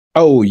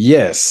Oh,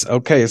 yes.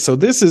 Okay. So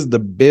this is the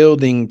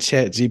Building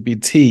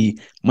ChatGPT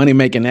Money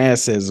Making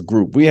Assets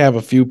group. We have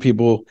a few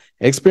people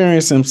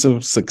experiencing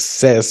some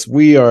success.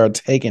 We are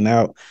taking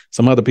out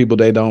some other people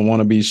they don't want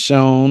to be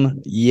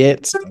shown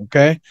yet.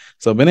 Okay.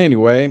 So, but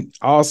anyway,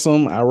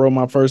 awesome. I wrote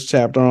my first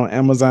chapter on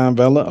Amazon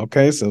Vella.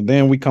 Okay. So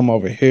then we come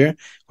over here.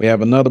 We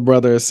have another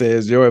brother that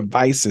says, your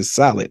advice is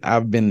solid.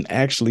 I've been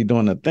actually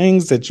doing the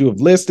things that you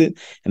have listed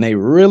and they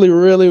really,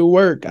 really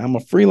work. I'm a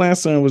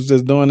freelancer and was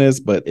just doing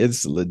this, but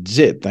it's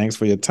legit. Thanks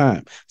for your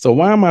time. So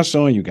why am I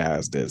showing you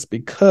guys this?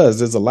 Because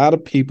there's a lot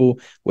of people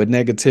with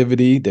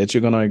negativity that you're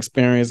going to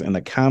experience in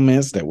the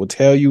comments that will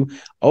tell you,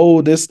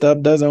 oh, this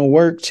stuff doesn't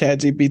work.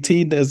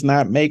 ChatGPT does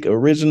not make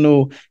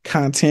original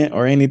content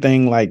or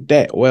anything like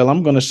that. Well,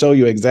 I'm going to show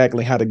you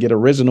exactly how to get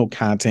original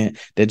content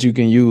that you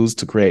can use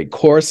to create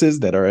courses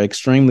that are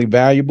extremely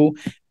valuable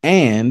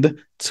and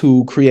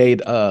to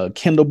create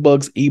Kindle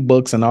books,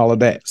 ebooks, and all of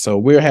that. So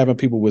we're having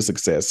people with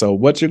success. So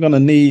what you're going to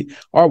need,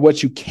 or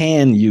what you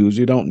can use,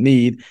 you don't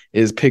need,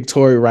 is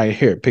Pictory right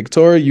here.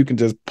 Pictory, you can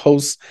just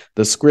post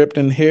the script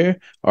in here,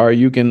 or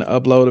you can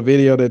upload a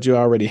video that you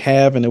already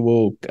have and it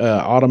will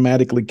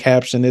automatically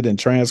caption it and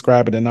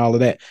transcribe it and all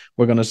of that.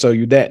 We're going to show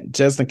you that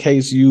just in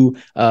case you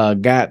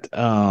got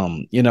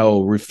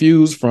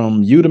refused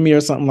from Udemy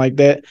or something like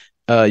that.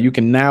 You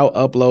can now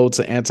upload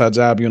to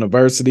Anti-Job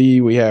University.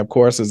 We have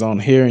courses on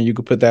here, and you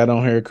can put that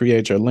on here,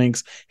 create your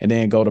links, and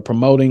then go to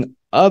promoting.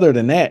 Other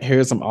than that,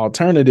 here's some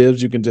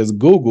alternatives. You can just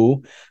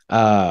Google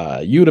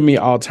Udemy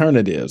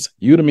alternatives.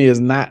 Udemy is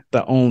not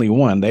the only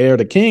one. They are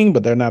the king,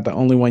 but they're not the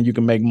only one you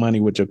can make money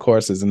with your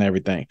courses and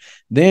everything.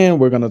 Then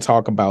we're going to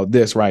talk about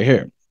this right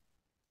here.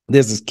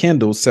 This is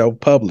Kindle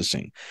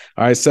self-publishing.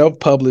 All right,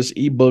 self-publish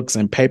ebooks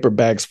and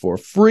paperbacks for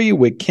free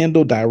with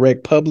Kindle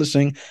Direct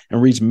Publishing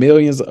and reach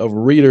millions of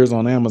readers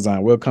on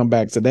Amazon. We'll come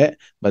back to that.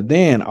 But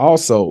then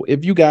also,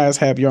 if you guys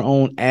have your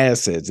own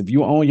assets, if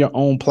you own your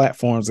own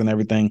platforms and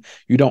everything,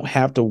 you don't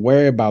have to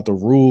worry about the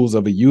rules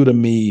of a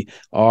Udemy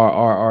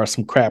or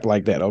some crap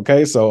like that.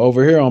 Okay, so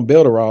over here on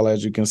Builderall,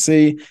 as you can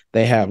see,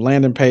 they have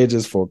landing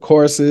pages for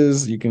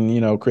courses. You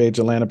can, create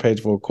your landing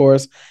page for a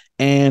course.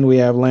 And we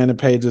have landing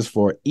pages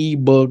for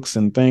ebooks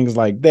and things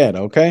like that.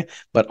 Okay.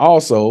 But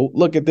also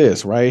look at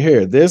this right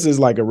here. This is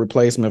like a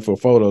replacement for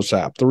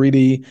Photoshop,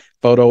 3D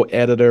photo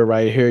editor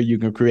right here. You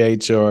can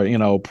create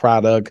your,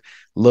 product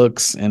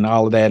looks and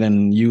all of that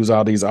and use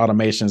all these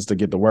automations to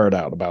get the word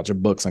out about your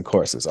books and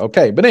courses.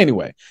 Okay. But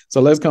anyway, so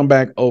let's come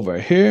back over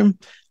here.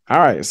 All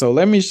right, so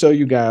let me show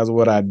you guys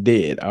what I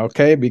did,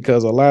 okay?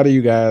 Because a lot of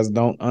you guys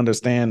don't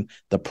understand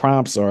the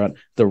prompts or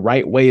the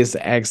right ways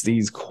to ask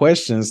these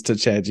questions to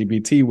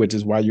ChatGPT, which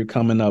is why you're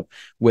coming up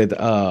with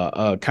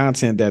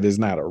content that is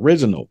not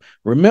original.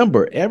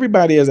 Remember,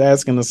 everybody is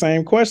asking the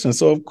same question,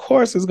 so of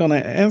course it's going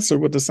to answer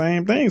with the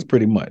same things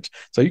pretty much.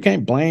 So you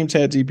can't blame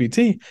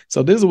ChatGPT.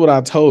 So this is what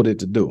I told it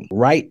to do.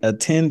 Write a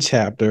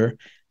 10-chapter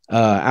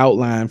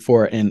outline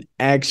for an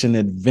action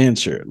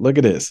adventure. Look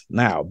at this.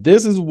 Now,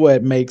 this is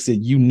what makes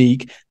it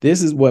unique.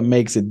 This is what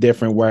makes it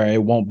different, where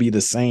it won't be the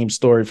same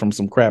story from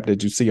some crap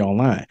that you see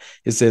online.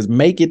 It says,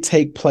 make it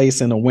take place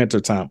in the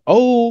wintertime.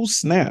 Oh,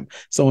 snap.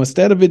 So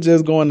instead of it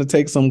just going to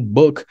take some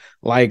book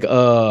like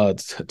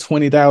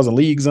 20,000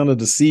 Leagues Under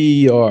the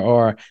Sea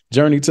or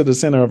Journey to the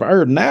Center of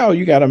Earth, now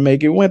you got to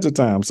make it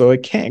wintertime. So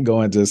it can't go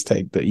and just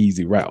take the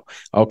easy route.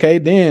 Okay,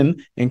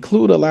 then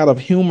include a lot of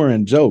humor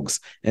and jokes.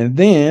 And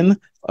then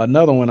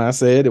another one I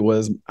said, it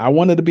was, I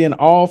wanted to be an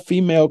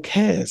all-female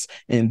cast.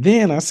 And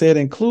then I said,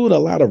 include a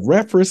lot of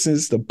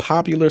references to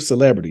popular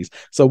celebrities.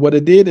 So what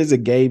it did is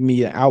it gave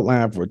me an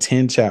outline for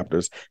 10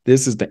 chapters.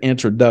 This is the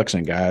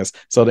introduction, guys.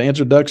 So the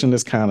introduction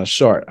is kind of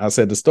short. I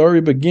said the story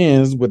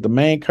begins with the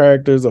main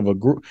characters of a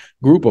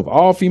group of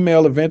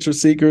all-female adventure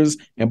seekers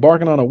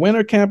embarking on a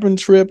winter camping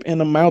trip in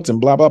the mountain,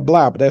 blah, blah,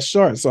 blah. But that's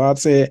short. So I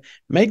said,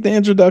 make the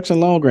introduction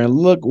longer, and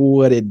look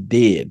what it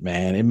did,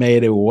 man. It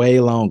made it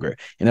way longer.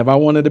 And if I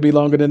wanted to be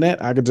longer than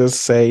that, I could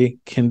just say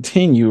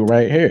continue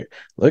right here.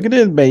 Look at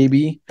this,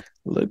 baby.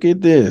 Look at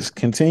this.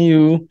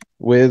 Continue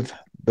with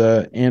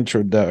the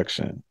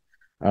introduction.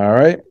 All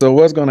right. So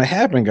what's going to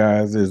happen,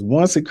 guys, is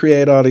once it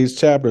creates all these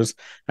chapters,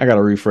 I got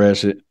to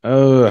refresh it.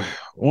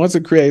 Once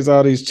it creates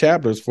all these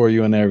chapters for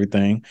you and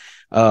everything,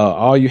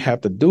 all you have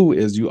to do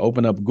is you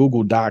open up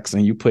Google Docs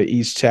and you put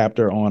each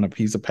chapter on a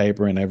piece of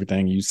paper and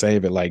everything. You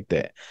save it like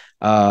that.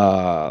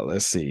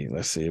 Let's see.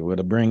 Will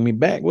it bring me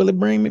back?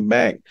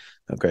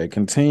 Okay,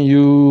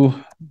 continue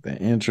the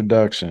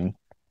introduction.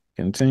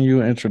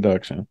 Continue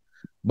introduction.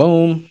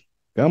 Boom.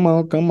 Come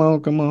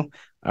on.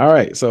 All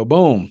right, so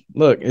boom.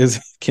 Look,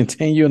 it's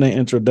continuing the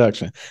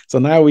introduction. So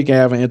now we can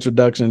have an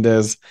introduction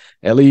that's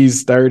at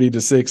least 30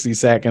 to 60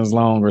 seconds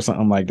long or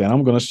something like that.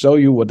 I'm going to show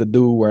you what to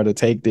do, where to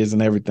take this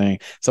and everything.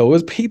 So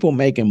it's people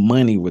making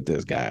money with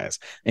this, guys.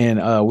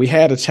 And we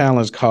had a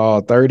challenge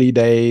called 30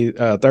 days,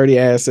 30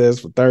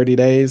 assets for 30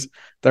 days.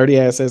 30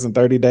 assets in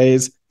 30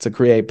 days to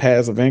create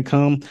passive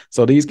income.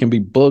 So these can be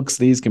books,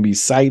 these can be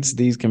sites,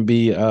 these can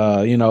be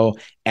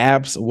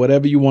apps,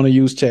 whatever you want to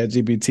use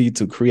ChatGPT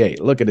to create.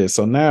 Look at this.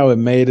 So now it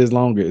made it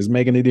longer. It's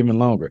making it even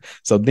longer.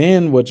 So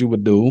then what you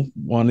would do,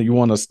 you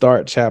want to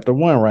start chapter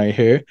 1 right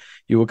here.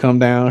 You will come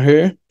down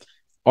here.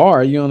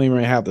 Or you don't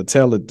even have to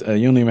tell it.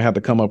 You don't even have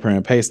to come up here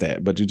and paste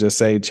that, but you just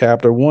say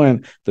chapter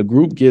 1, the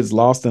group gets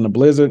lost in a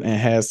blizzard and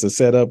has to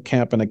set up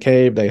camp in a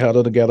cave. They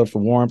huddle together for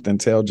warmth and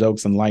tell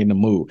jokes and lighten the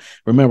mood.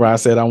 Remember, I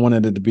said I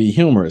wanted it to be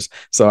humorous.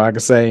 So I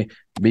could say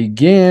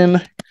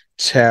begin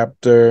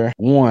chapter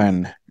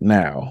 1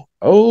 now.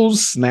 Oh,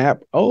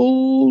 snap.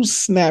 Oh,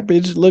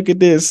 snappage. Look at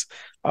this.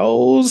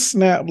 Oh,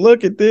 snap.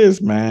 Look at this,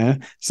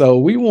 man. So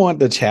we want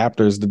the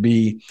chapters to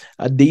be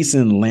a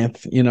decent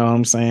length. You know what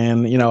I'm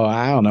saying?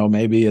 I don't know,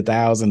 maybe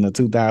 1,000 to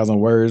 2,000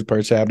 words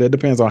per chapter. It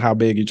depends on how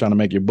big you're trying to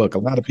make your book. A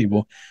lot of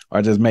people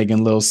are just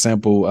making little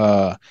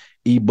simple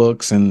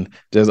ebooks and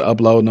just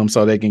uploading them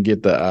so they can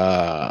get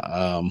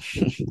the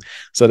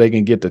so they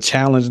can get the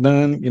challenge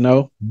done,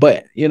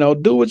 but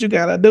do what you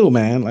gotta do,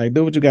 man. Like,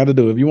 do what you gotta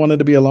do. If you want it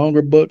to be a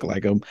longer book,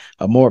 like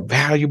a more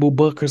valuable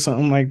book or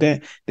something like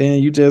that,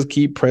 then you just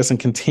keep pressing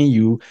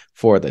continue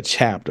for the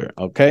chapter.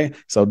 Okay,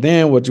 so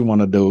then what you want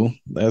to do,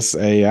 let's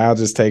say I'll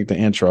just take the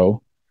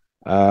intro.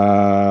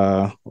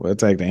 We'll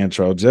take the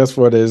intro just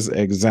for this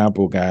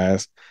example,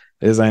 guys.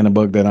 This ain't a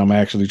book that I'm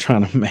actually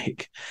trying to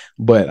make,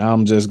 but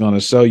I'm just going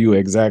to show you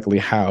exactly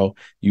how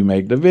you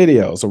make the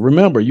video. So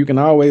remember, you can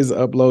always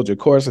upload your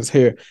courses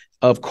here.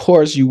 Of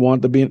course, you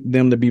want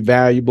them to be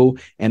valuable.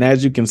 And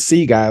as you can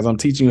see, guys, I'm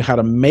teaching you how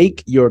to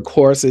make your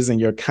courses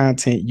and your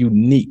content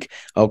unique.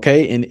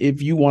 Okay. And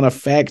if you want to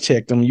fact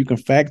check them, you can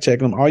fact check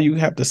them. All you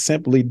have to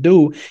simply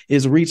do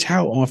is reach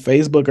out on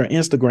Facebook or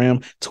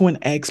Instagram to an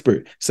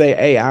expert. Say,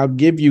 hey, I'll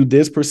give you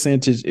this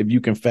percentage if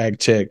you can fact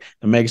check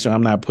to make sure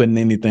I'm not putting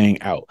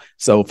anything out.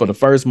 So for the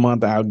first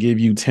month, I'll give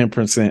you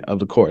 10% of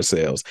the course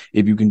sales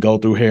if you can go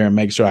through here and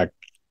make sure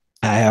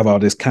I have all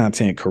this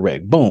content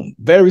correct. Boom.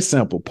 Very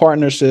simple.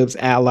 Partnerships,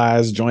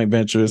 allies, joint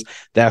ventures.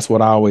 That's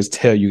what I always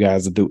tell you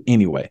guys to do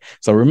anyway.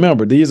 So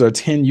remember, these are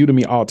 10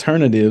 Udemy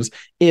alternatives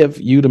if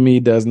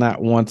Udemy does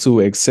not want to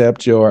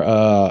accept your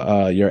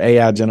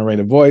AI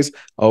generated voice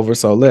over.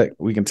 So look,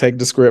 we can take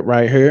the script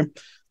right here.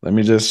 Let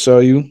me just show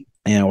you.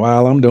 And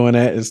while I'm doing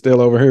that, it's still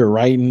over here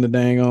writing the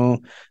dang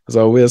on.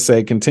 So we'll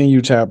say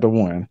continue chapter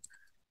 1.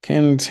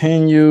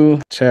 Continue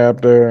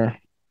chapter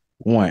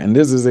 1. And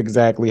this is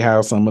exactly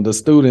how some of the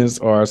students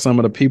or some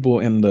of the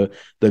people in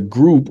the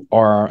group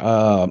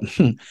are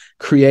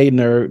creating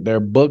their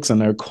books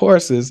and their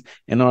courses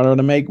in order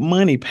to make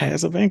money,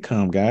 passive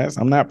income, guys.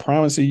 I'm not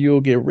promising you'll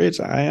get rich.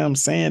 I am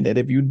saying that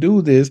if you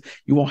do this,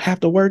 you won't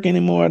have to work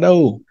anymore,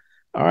 though.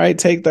 All right,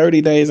 take 30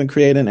 days and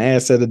create an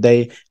asset a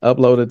day,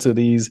 upload it to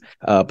these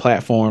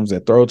platforms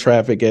that throw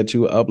traffic at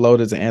you, upload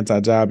it to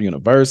Anti-Job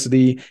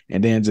University,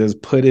 and then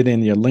just put it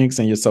in your links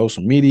and your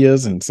social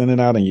medias and send it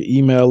out on your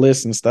email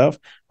list and stuff,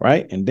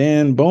 right? And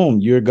then boom,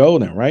 you're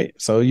golden, right?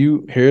 So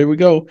here we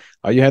go.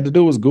 All you had to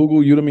do was Google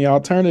Udemy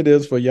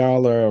alternatives for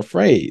y'all are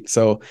afraid.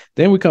 So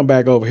then we come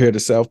back over here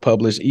to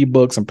self-publish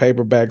ebooks and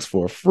paperbacks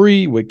for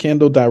free with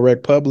Kindle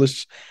Direct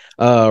Publish.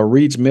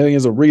 Reach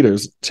millions of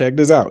readers. Check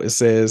this out. It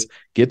says,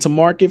 get to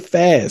market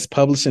fast.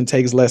 Publishing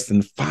takes less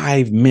than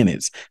 5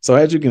 minutes. So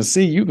as you can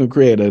see, you can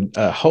create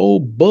a whole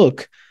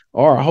book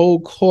or a whole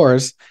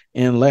course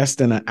in less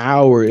than an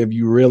hour if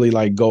you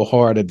really go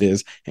hard at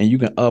this, and you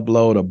can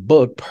upload a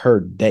book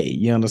per day.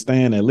 You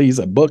understand? At least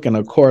a book and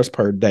a course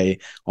per day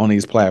on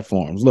these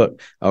platforms.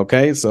 Look,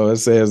 okay, so it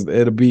says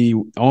it'll be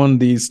on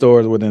these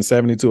stores within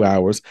 72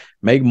 hours.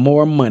 Make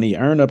more money,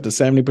 earn up to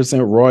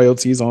 70%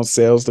 royalties on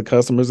sales to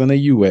customers in the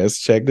US.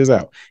 Check this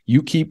out.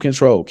 You keep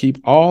control, keep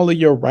all of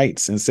your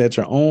rights, and set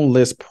your own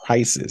list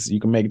prices. You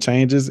can make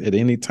changes at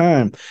any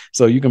time.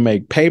 So you can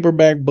make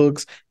paperback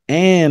books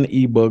and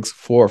ebooks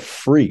for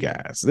free,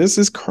 guys. This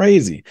is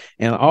crazy.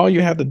 And all you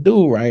have to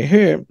do right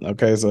here.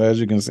 Okay, so as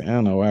you can see, I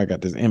don't know why I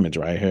got this image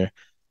right here.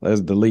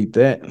 Let's delete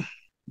that.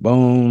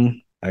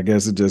 Boom. I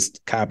guess it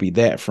just copied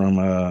that from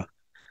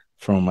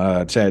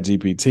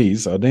ChatGPT.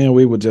 So then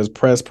we would just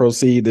press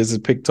proceed. This is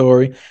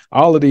Pictory.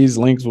 All of these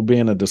links will be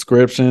in the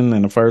description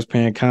and the first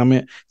pinned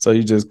comment. So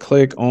you just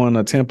click on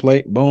a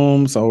template.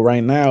 Boom. So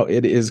right now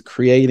it is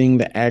creating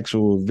the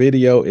actual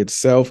video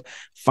itself,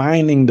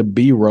 finding the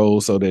B-roll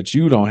so that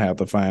you don't have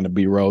to find the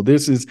B-roll.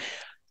 This is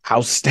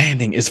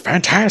outstanding. It's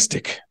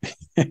fantastic.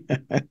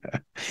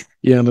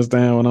 You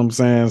understand what I'm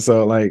saying?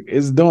 So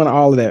it's doing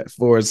all of that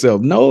for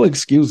itself. No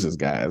excuses,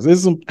 guys.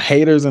 There's some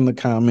haters in the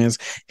comments.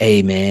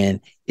 Hey,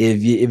 man,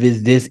 if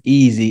it's this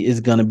easy, it's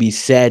going to be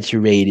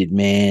saturated,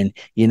 man.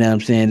 You know what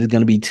I'm saying? There's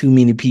going to be too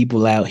many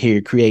people out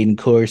here creating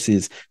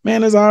courses.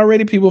 Man, there's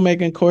already people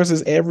making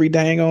courses every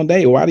dang on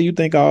day. Why do you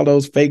think all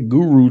those fake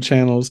guru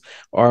channels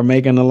are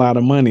making a lot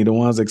of money? The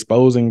ones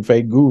exposing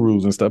fake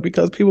gurus and stuff,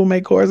 because people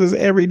make courses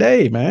every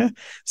day, man.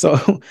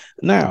 So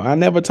now, I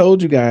never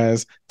told you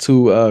guys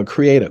to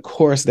create a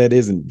course that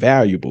isn't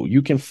valuable.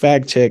 You can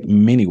fact check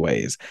many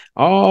ways.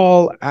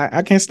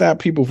 I can't stop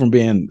people from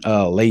being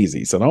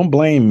lazy. So don't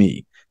blame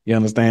me. You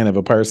understand? If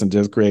a person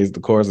just creates the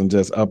course and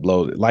just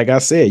upload it, like I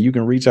said, you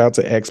can reach out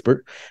to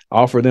expert,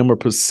 offer them a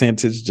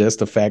percentage just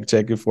to fact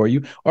check it for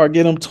you, or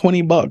get them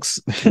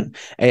 $20.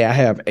 Hey, I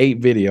have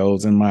 8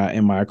 videos in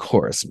my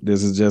course.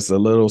 This is just a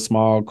little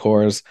small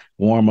course,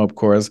 warm up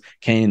course.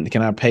 Can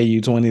I pay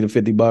you 20 to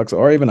 $50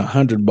 or even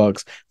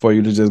 $100 for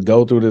you to just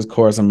go through this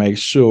course and make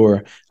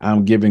sure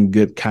I'm giving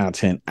good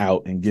content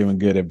out and giving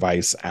good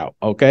advice out?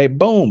 Okay,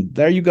 boom,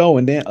 there you go,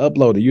 and then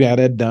upload it. You have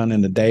that done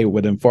in a day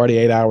within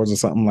 48 hours or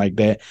something like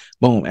that.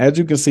 Boom. As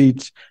you can see,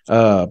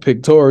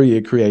 Pictory,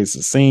 it creates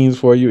the scenes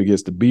for you. It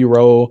gets the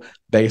B-roll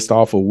based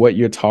off of what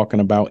you're talking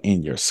about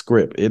in your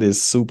script. It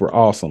is super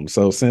awesome.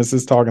 So since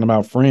it's talking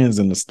about friends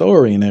and the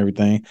story and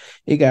everything,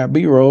 it got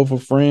B-roll for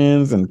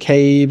friends and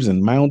caves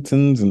and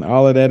mountains and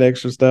all of that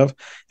extra stuff.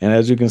 And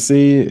as you can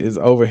see, it's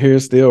over here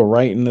still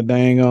writing the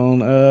dang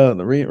on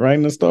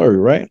writing the story,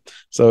 right?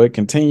 So it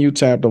continued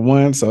chapter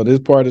 1. So this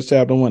part is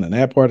chapter 1 and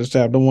that part is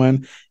chapter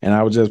 1. And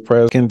I would just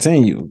press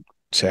continue.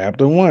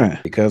 Chapter 1,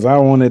 because I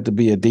want it to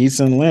be a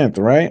decent length,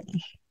 right?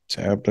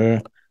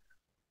 Chapter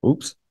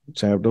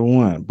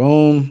 1.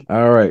 Boom.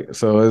 All right.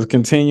 So it's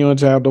continuing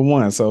chapter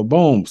 1. So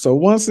boom. So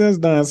once that's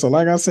done, so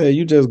like I said,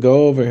 you just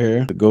go over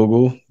here to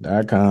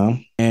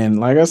google.com. And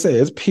like I said,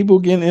 it's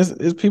people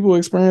it's people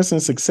experiencing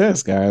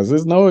success, guys.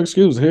 There's no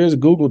excuse. Here's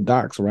Google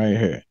Docs right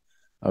here.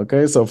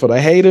 Okay, so for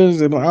the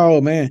haters, oh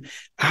man,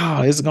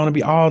 it's gonna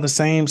be all the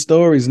same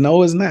stories.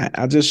 No, it's not.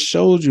 I just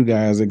showed you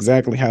guys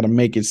exactly how to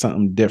make it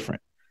something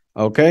different.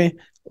 Okay,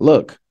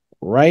 look,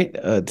 write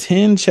a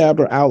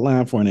 10-chapter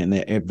outline for an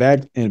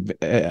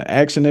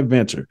action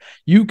adventure.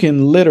 You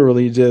can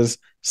literally just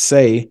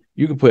say,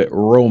 you can put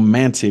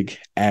romantic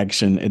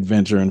action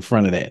adventure in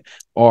front of that,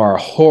 or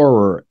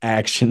horror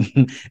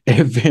action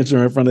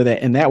adventure in front of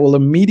that, and that will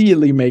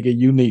immediately make it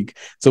unique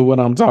to what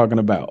I'm talking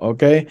about.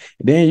 Okay,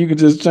 then you can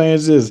just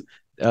change this.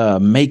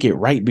 Make it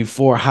right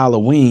before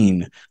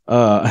Halloween,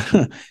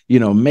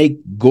 make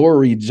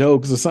gory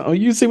jokes or something.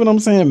 You see what I'm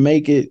saying?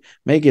 Make it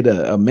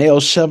a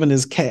male shoving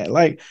his cat.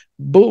 Like,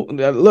 look,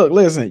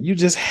 listen, you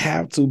just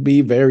have to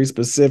be very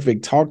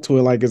specific. Talk to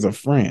it like it's a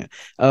friend.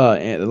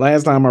 And the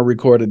last time I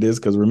recorded this,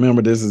 because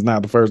remember, this is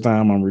not the first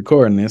time I'm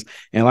recording this.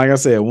 And like I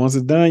said, once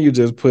it's done, you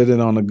just put it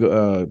on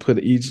put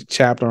each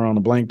chapter on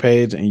a blank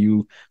page, and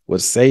you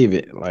would save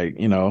it, like,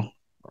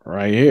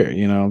 right here.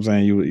 You know what I'm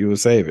saying? You would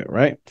save it,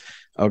 right?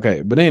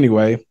 Okay, but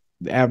anyway,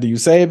 after you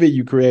save it,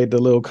 you create the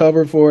little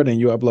cover for it and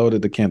you upload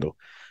it to Kindle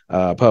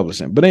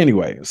Publishing. But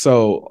anyway,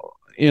 so,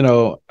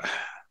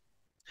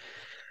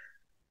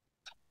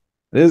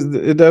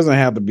 it doesn't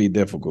have to be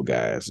difficult,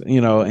 guys, and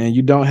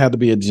you don't have to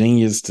be a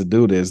genius to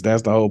do this.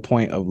 That's the whole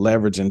point of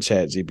leveraging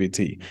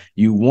ChatGPT.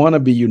 You want to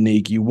be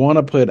unique. You want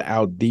to put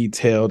out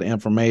detailed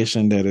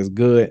information that is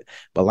good.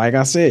 But like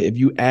I said, if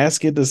you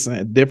ask it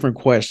different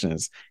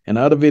questions, in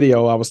the other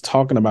video, I was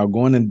talking about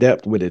going in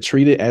depth with it.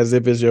 Treat it as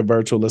if it's your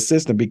virtual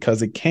assistant,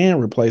 because it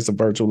can replace a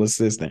virtual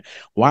assistant.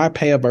 Why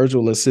pay a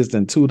virtual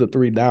assistant $2 to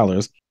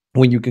 $3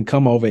 when you can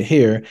come over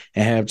here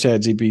and have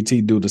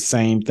ChatGPT do the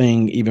same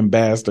thing, even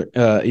faster,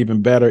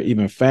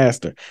 even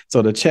faster?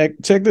 So to check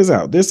this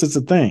out. This is the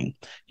thing.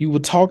 You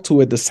would talk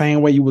to it the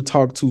same way you would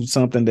talk to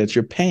something that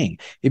you're paying.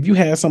 If you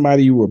had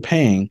somebody you were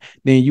paying,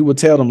 then you would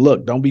tell them,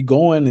 look, don't be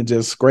going and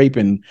just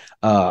scraping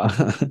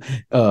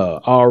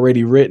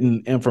already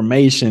written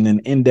information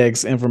and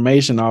index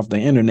information off the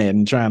internet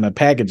and trying to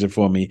package it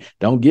for me.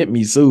 Don't get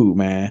me sued,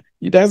 man.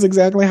 That's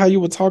exactly how you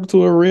would talk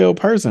to a real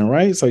person,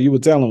 right? So you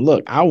would tell them,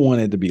 look, I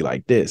want it to be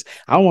like this.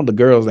 I want the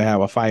girls to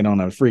have a fight on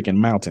a freaking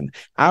mountain.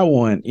 I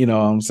want, what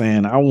I'm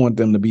saying, I want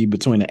them to be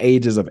between the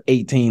ages of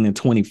 18 and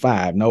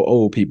 25, no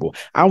old people.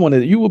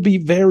 You will be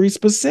very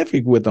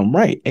specific with them,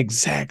 right?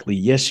 Exactly.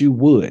 Yes, you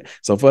would.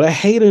 So for the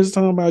haters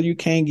talking about you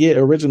can't get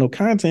original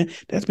content,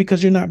 that's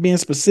because you're not being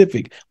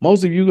specific.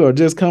 Most of you are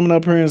just coming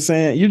up here and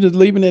saying, you're just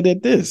leaving it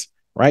at this.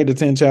 Write the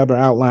 10-chapter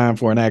outline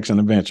for an action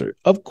adventure.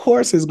 Of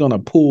course, it's going to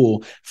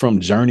pull from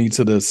Journey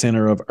to the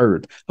Center of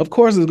Earth. Of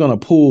course, it's going to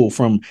pull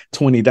from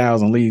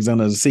 20,000 Leagues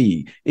Under the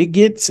Sea. It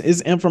gets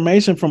its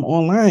information from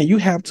online. You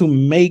have to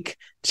make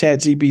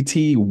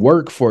ChatGPT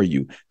work for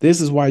you.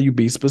 This is why you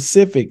be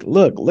specific.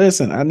 Look,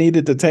 listen, I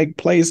needed to take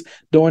place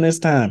during this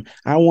time.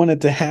 I wanted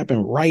to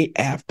happen right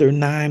after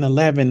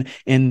 9/11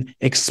 and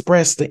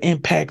express the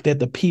impact that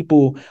the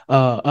people,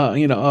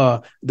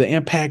 the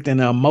impact and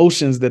the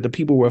emotions that the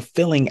people were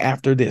feeling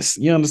after this.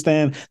 You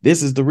understand?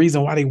 This is the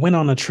reason why they went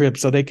on a trip,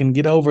 so they can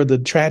get over the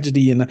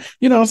tragedy and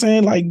you know what I'm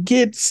saying? Like,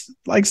 get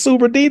like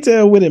super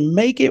detailed with it.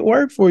 Make it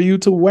work for you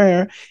to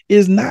where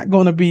it's not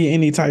going to be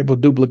any type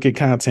of duplicate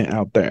content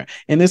out there.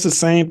 And it's the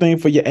same thing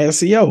for your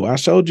SEO. I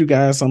showed you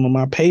guys some of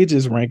my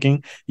pages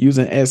ranking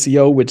using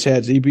SEO with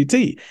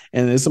ChatGPT.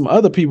 And there's some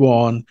other people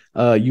on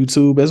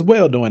YouTube as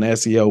well doing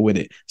SEO with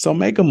it. So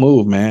make a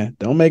move, man.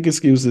 Don't make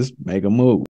excuses. Make a move.